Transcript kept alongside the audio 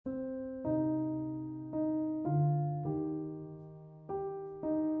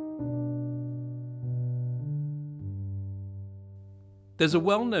There's a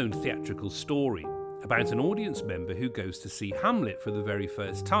well-known theatrical story about an audience member who goes to see Hamlet for the very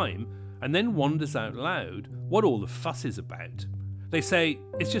first time and then wonders out loud what all the fuss is about. They say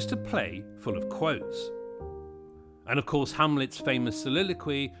it's just a play full of quotes. And of course Hamlet's famous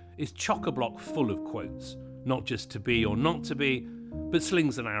soliloquy is chock-a-block full of quotes, not just to be or not to be, but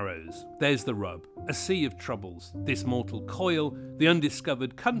slings and arrows, there's the rub, a sea of troubles, this mortal coil, the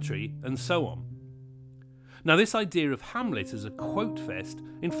undiscovered country, and so on. Now this idea of Hamlet as a quote fest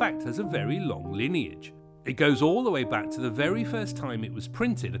in fact has a very long lineage. It goes all the way back to the very first time it was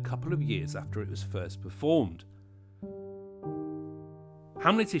printed a couple of years after it was first performed.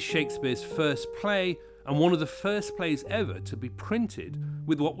 Hamlet is Shakespeare's first play and one of the first plays ever to be printed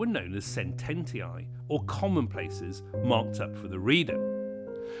with what were known as sententiae, or commonplaces marked up for the reader.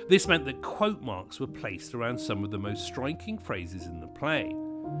 This meant that quote marks were placed around some of the most striking phrases in the play.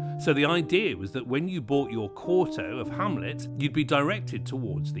 So the idea was that when you bought your quarto of Hamlet, you'd be directed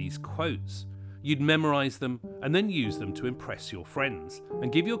towards these quotes. You'd memorise them and then use them to impress your friends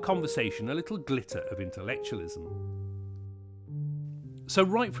and give your conversation a little glitter of intellectualism. So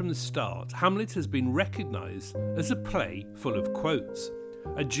right from the start, Hamlet has been recognised as a play full of quotes,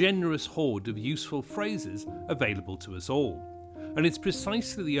 a generous hoard of useful phrases available to us all. And it's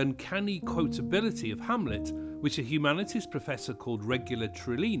precisely the uncanny quotability of Hamlet which a humanities professor called Regula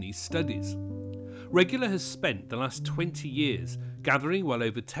Trillini studies. Regula has spent the last 20 years gathering well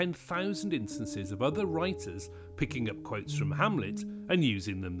over 10,000 instances of other writers picking up quotes from Hamlet and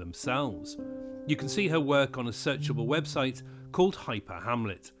using them themselves. You can see her work on a searchable website called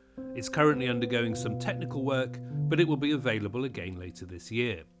HyperHamlet. It's currently undergoing some technical work, but it will be available again later this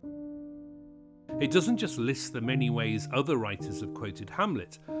year. It doesn't just list the many ways other writers have quoted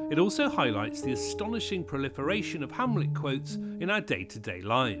Hamlet, it also highlights the astonishing proliferation of Hamlet quotes in our day-to-day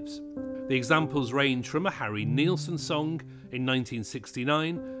lives. The examples range from a Harry Nilsson song in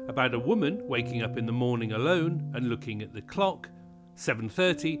 1969 about a woman waking up in the morning alone and looking at the clock,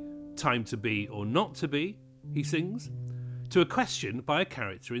 7:30, time to be or not to be, he sings, to a question by a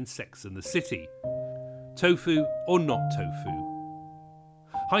character in Sex and the City, tofu or not tofu.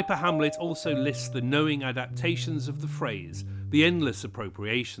 HyperHamlet also lists the knowing adaptations of the phrase, the endless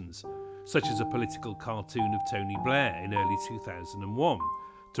appropriations, such as a political cartoon of Tony Blair in early 2001,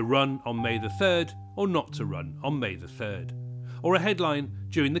 to run on May the 3rd or not to run on May the 3rd, or a headline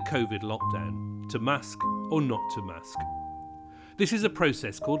during the COVID lockdown, to mask or not to mask. This is a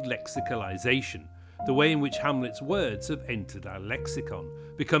process called lexicalization, the way in which Hamlet's words have entered our lexicon,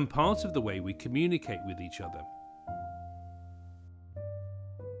 become part of the way we communicate with each other.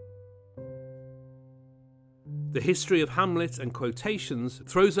 The history of Hamlet and quotations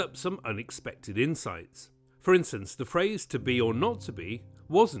throws up some unexpected insights. For instance, the phrase to be or not to be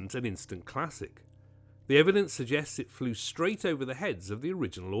wasn't an instant classic. The evidence suggests it flew straight over the heads of the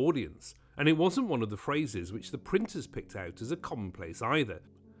original audience, and it wasn't one of the phrases which the printers picked out as a commonplace either.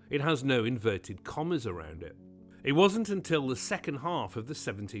 It has no inverted commas around it. It wasn't until the second half of the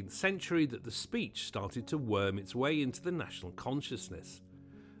 17th century that the speech started to worm its way into the national consciousness.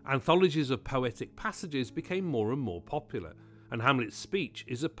 Anthologies of poetic passages became more and more popular, and Hamlet's speech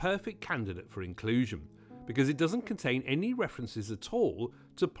is a perfect candidate for inclusion, because it doesn't contain any references at all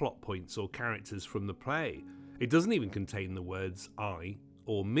to plot points or characters from the play. It doesn't even contain the words I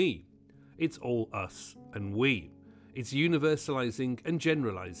or me. It's all us and we. It's universalizing and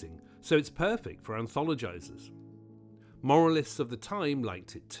generalizing, so it's perfect for anthologizers. Moralists of the time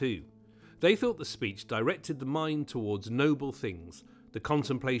liked it too. They thought the speech directed the mind towards noble things, the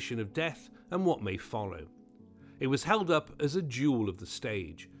contemplation of death and what may follow. It was held up as a jewel of the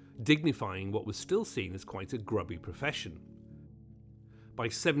stage, dignifying what was still seen as quite a grubby profession. By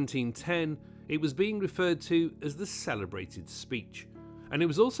 1710, it was being referred to as the celebrated speech, and it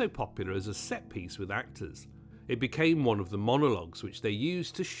was also popular as a set piece with actors. It became one of the monologues which they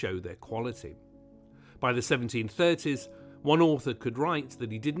used to show their quality. By the 1730s, one author could write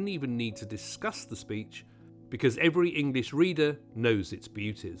that he didn't even need to discuss the speech because every English reader knows its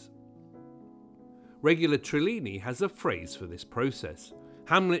beauties. Regula Trillini has a phrase for this process.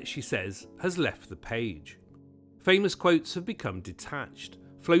 Hamlet, she says, has left the page. Famous quotes have become detached,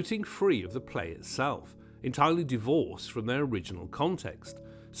 floating free of the play itself, entirely divorced from their original context,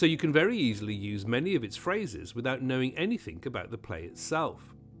 so you can very easily use many of its phrases without knowing anything about the play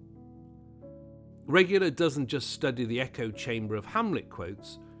itself. Regula doesn't just study the echo chamber of Hamlet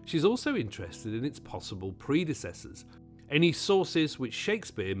quotes, she's also interested in its possible predecessors, any sources which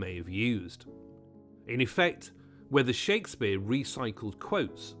Shakespeare may have used. In effect, whether Shakespeare recycled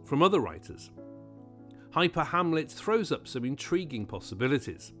quotes from other writers. HyperHamlet throws up some intriguing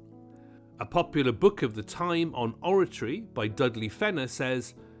possibilities. A popular book of the time on oratory by Dudley Fenner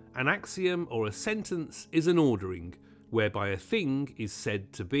says, "An axiom or a sentence is an ordering, whereby a thing is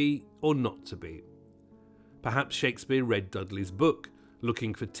said to be or not to be." Perhaps Shakespeare read Dudley's book,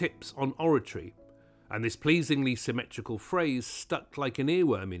 looking for tips on oratory, and this pleasingly symmetrical phrase stuck like an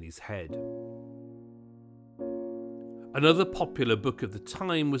earworm in his head. Another popular book of the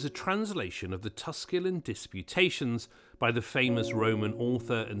time was a translation of the Tusculan Disputations by the famous Roman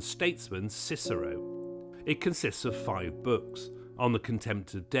author and statesman Cicero. It consists of 5 books, on the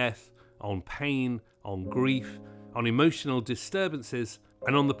contempt of death, on pain, on grief, on emotional disturbances,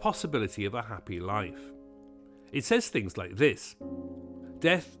 and on the possibility of a happy life. It says things like this: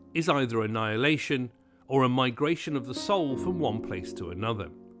 death is either annihilation or a migration of the soul from one place to another.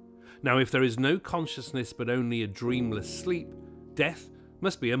 Now, if there is no consciousness but only a dreamless sleep, death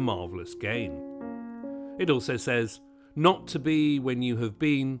must be a marvellous gain. It also says, "Not to be when you have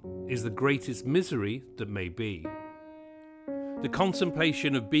been is the greatest misery that may be." The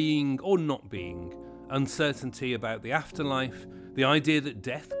contemplation of being or not being, uncertainty about the afterlife, the idea that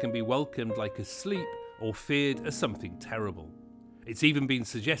death can be welcomed like a sleep or feared as something terrible. It's even been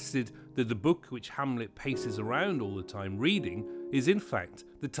suggested that the book which Hamlet paces around all the time reading is in fact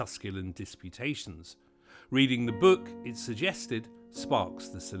the Tusculan Disputations. Reading the book, it's suggested, sparks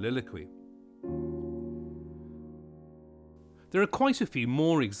the soliloquy. There are quite a few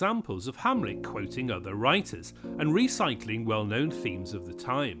more examples of Hamlet quoting other writers and recycling well-known themes of the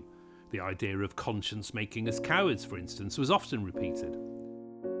time. The idea of conscience making us cowards, for instance, was often repeated.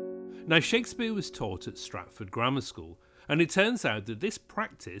 Now, Shakespeare was taught at Stratford Grammar School, and it turns out that this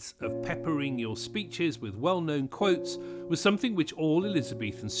practice of peppering your speeches with well-known quotes was something which all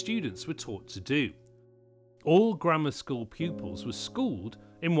Elizabethan students were taught to do. All grammar school pupils were schooled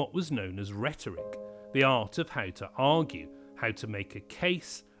in what was known as rhetoric, the art of how to argue, how to make a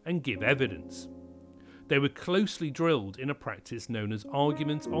case and give evidence. They were closely drilled in a practice known as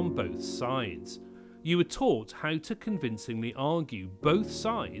argument on both sides. You were taught how to convincingly argue both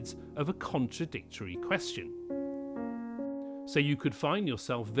sides of a contradictory question. So you could find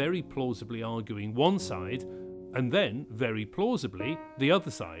yourself very plausibly arguing one side and then very plausibly the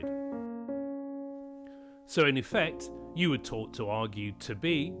other side. So in effect, you were taught to argue to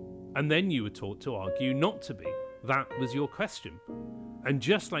be, and then you were taught to argue not to be. That was your question. And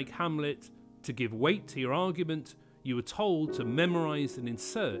just like Hamlet, to give weight to your argument, you were told to memorise and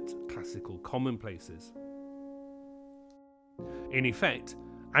insert classical commonplaces. In effect,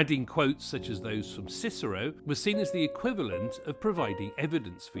 adding quotes such as those from Cicero was seen as the equivalent of providing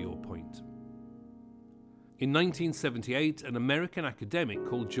evidence for your point. In 1978, an American academic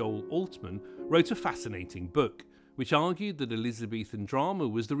called Joel Altman wrote a fascinating book which argued that Elizabethan drama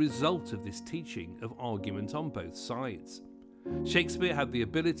was the result of this teaching of argument on both sides. Shakespeare had the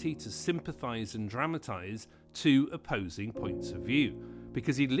ability to sympathise and dramatise two opposing points of view,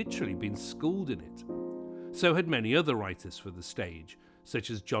 because he'd literally been schooled in it. So had many other writers for the stage, such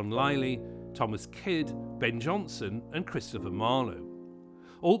as John Lyly, Thomas Kyd, Ben Jonson and Christopher Marlowe.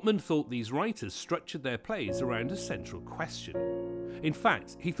 Altman thought these writers structured their plays around a central question. In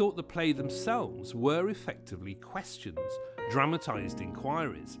fact, he thought the play themselves were effectively questions, dramatised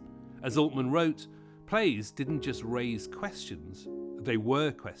inquiries. As Altman wrote, plays didn't just raise questions, they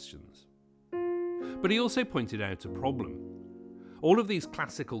were questions. But he also pointed out a problem. All of these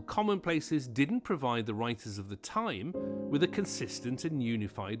classical commonplaces didn't provide the writers of the time with a consistent and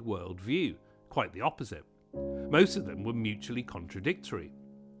unified worldview, quite the opposite. Most of them were mutually contradictory.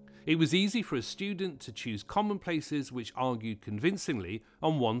 It was easy for a student to choose commonplaces which argued convincingly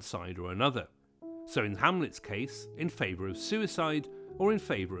on one side or another. So in Hamlet's case, in favour of suicide or in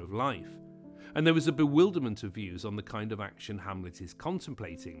favour of life. And there was a bewilderment of views on the kind of action Hamlet is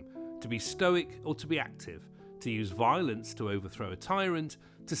contemplating, to be stoic or to be active, to use violence to overthrow a tyrant,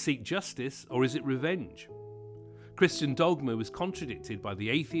 to seek justice, or is it revenge? Christian dogma was contradicted by the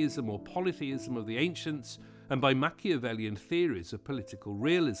atheism or polytheism of the ancients and by Machiavellian theories of political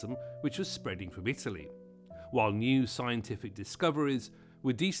realism which was spreading from Italy, while new scientific discoveries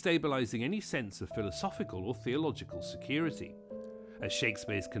were destabilising any sense of philosophical or theological security. As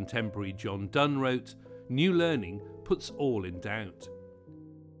Shakespeare's contemporary John Donne wrote, "New learning puts all in doubt."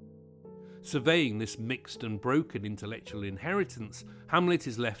 Surveying this mixed and broken intellectual inheritance, Hamlet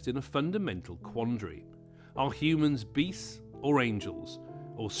is left in a fundamental quandary. Are humans beasts or angels,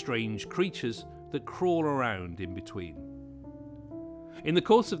 or strange creatures that crawl around in between? In the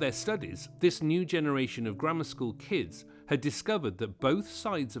course of their studies, this new generation of grammar school kids had discovered that both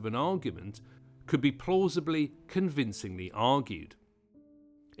sides of an argument could be plausibly, convincingly argued.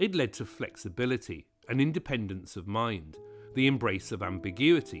 It led to flexibility and independence of mind, the embrace of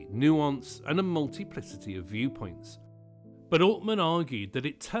ambiguity, nuance, and a multiplicity of viewpoints. But Altman argued that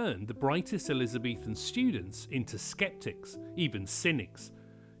it turned the brightest Elizabethan students into skeptics, even cynics,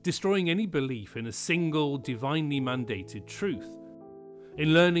 destroying any belief in a single, divinely mandated truth.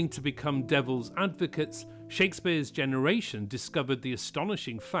 In learning to become devil's advocates, Shakespeare's generation discovered the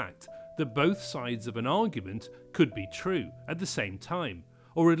astonishing fact that both sides of an argument could be true at the same time,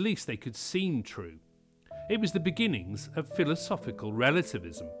 or at least they could seem true. It was the beginnings of philosophical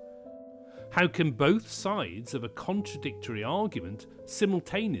relativism. How can both sides of a contradictory argument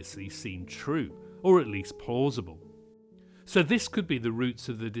simultaneously seem true, or at least plausible? So this could be the roots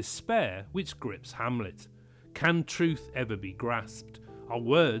of the despair which grips Hamlet. Can truth ever be grasped? Are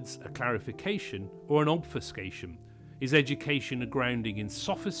words a clarification or an obfuscation? Is education a grounding in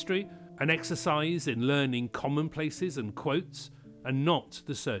sophistry, an exercise in learning commonplaces and quotes, and not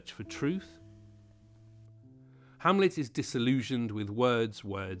the search for truth? Hamlet is disillusioned with words,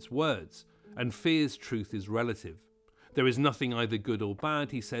 and fears truth is relative. There is nothing either good or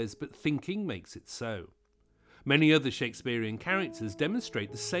bad, he says, but thinking makes it so. Many other Shakespearean characters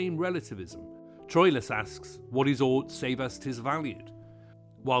demonstrate the same relativism. Troilus asks, "What is aught save as 'tis valued?"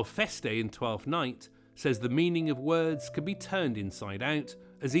 While Feste in Twelfth Night says the meaning of words can be turned inside out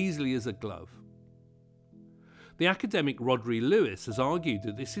as easily as a glove. The academic Rodri Lewis has argued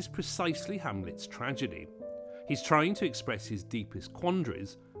that this is precisely Hamlet's tragedy. He's trying to express his deepest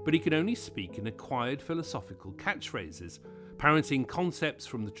quandaries, but he can only speak in acquired philosophical catchphrases, parroting concepts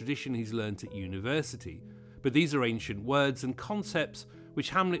from the tradition he's learnt at university. But these are ancient words and concepts which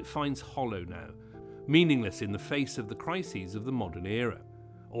Hamlet finds hollow now, meaningless in the face of the crises of the modern era.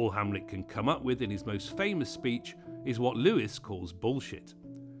 All Hamlet can come up with in his most famous speech is what Lewis calls bullshit.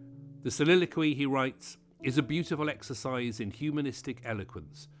 The soliloquy, he writes, is a beautiful exercise in humanistic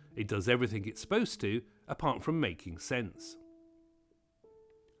eloquence. It does everything it's supposed to, apart from making sense.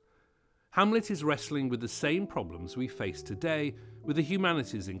 Hamlet is wrestling with the same problems we face today with the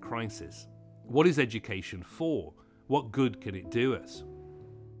humanities in crisis. What is education for? What good can it do us?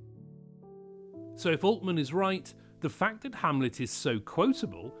 So if Altman is right, the fact that Hamlet is so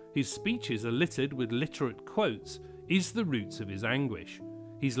quotable, his speeches are littered with literate quotes, is the roots of his anguish.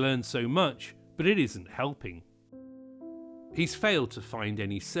 He's learned so much, but it isn't helping. He's failed to find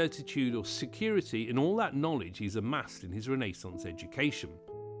any certitude or security in all that knowledge he's amassed in his Renaissance education.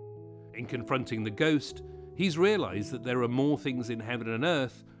 In confronting the ghost, he's realised that there are more things in heaven and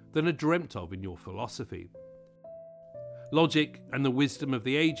earth than are dreamt of in your philosophy. Logic and the wisdom of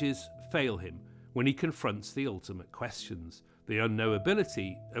the ages fail him when he confronts the ultimate questions, the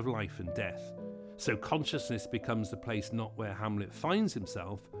unknowability of life and death. So consciousness becomes the place not where Hamlet finds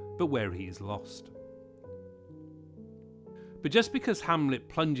himself, but where he is lost. But just because Hamlet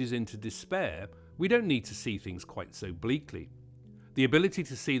plunges into despair, we don't need to see things quite so bleakly. The ability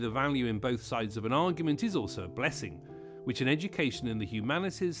to see the value in both sides of an argument is also a blessing, which an education in the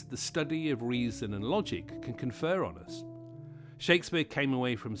humanities, the study of reason and logic, can confer on us. Shakespeare came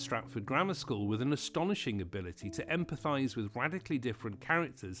away from Stratford Grammar School with an astonishing ability to empathise with radically different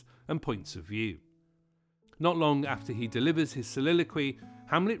characters and points of view. Not long after he delivers his soliloquy,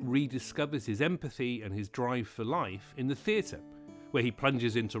 Hamlet rediscovers his empathy and his drive for life in the theatre, where he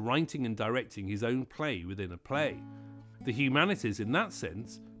plunges into writing and directing his own play within a play. The humanities, in that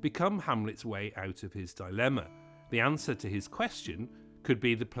sense, become Hamlet's way out of his dilemma. The answer to his question could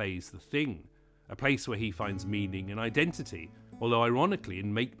be the play's The Thing, a place where he finds meaning and identity, although ironically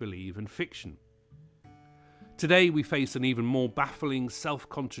in make-believe and fiction. Today we face an even more baffling,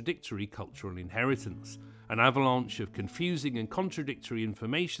 self-contradictory cultural inheritance, an avalanche of confusing and contradictory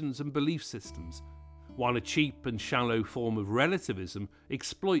informations and belief systems, while a cheap and shallow form of relativism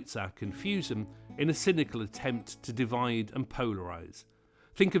exploits our confusion in a cynical attempt to divide and polarise.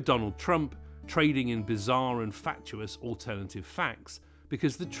 Think of Donald Trump trading in bizarre and fatuous alternative facts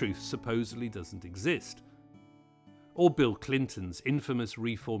because the truth supposedly doesn't exist. Or Bill Clinton's infamous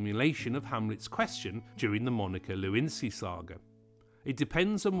reformulation of Hamlet's question during the Monica Lewinsky saga. It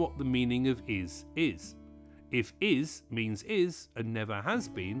depends on what the meaning of is. If is means is and never has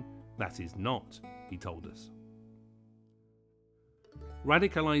been, that is not, he told us.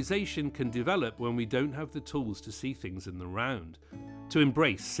 Radicalisation can develop when we don't have the tools to see things in the round, to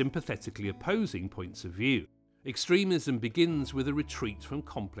embrace sympathetically opposing points of view. Extremism begins with a retreat from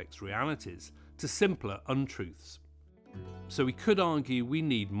complex realities to simpler untruths. So we could argue we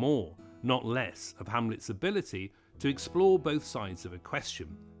need more, not less, of Hamlet's ability to explore both sides of a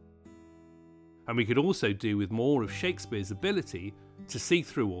question. And we could also do with more of Shakespeare's ability to see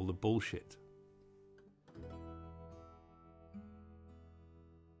through all the bullshit.